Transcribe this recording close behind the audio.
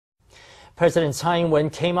President Tsai Ing-wen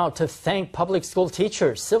came out to thank public school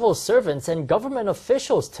teachers, civil servants, and government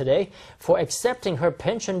officials today for accepting her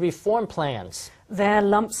pension reform plans. Their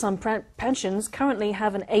lump sum pensions currently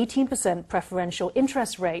have an 18% preferential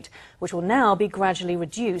interest rate, which will now be gradually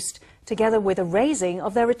reduced, together with a raising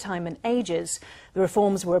of their retirement ages. The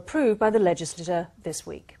reforms were approved by the legislature this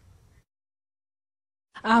week.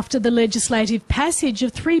 After the legislative passage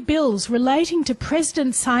of 3 bills relating to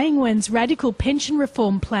President Tsai Ing-wen's radical pension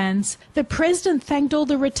reform plans, the President thanked all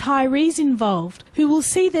the retirees involved, who will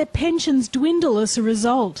see their pensions dwindle as a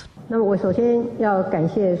result.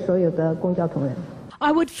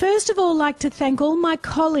 I would first of all like to thank all my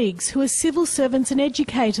colleagues who are civil servants and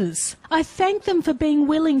educators. I thank them for being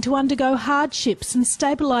willing to undergo hardships and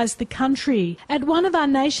stabilise the country at one of our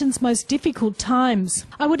nation's most difficult times.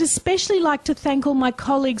 I would especially like to thank all my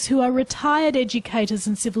colleagues who are retired educators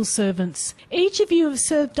and civil servants. Each of you have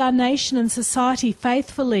served our nation and society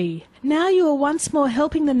faithfully. Now you are once more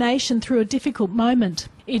helping the nation through a difficult moment.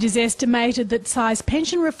 It is estimated that Tsai's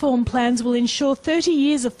pension reform plans will ensure 30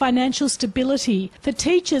 years of financial stability for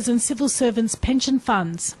teachers and civil servants' pension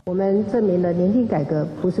funds. We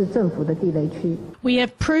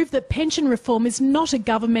have proved that pension reform is not a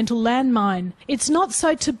governmental landmine. It's not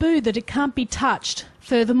so taboo that it can't be touched.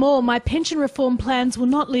 Furthermore, my pension reform plans will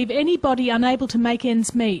not leave anybody unable to make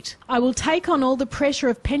ends meet. I will take on all the pressure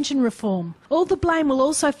of pension reform. All the blame will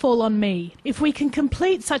also fall on me. If we can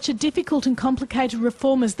complete such a difficult and complicated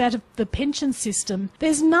reform as that of the pension system,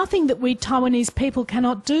 there's nothing that we Taiwanese people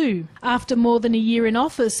cannot do. After more than a year in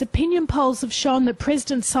office, opinion polls have shown that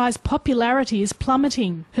President Tsai's popularity is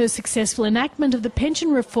plummeting. Her successful enactment of the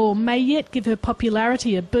pension reform may yet give her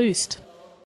popularity a boost.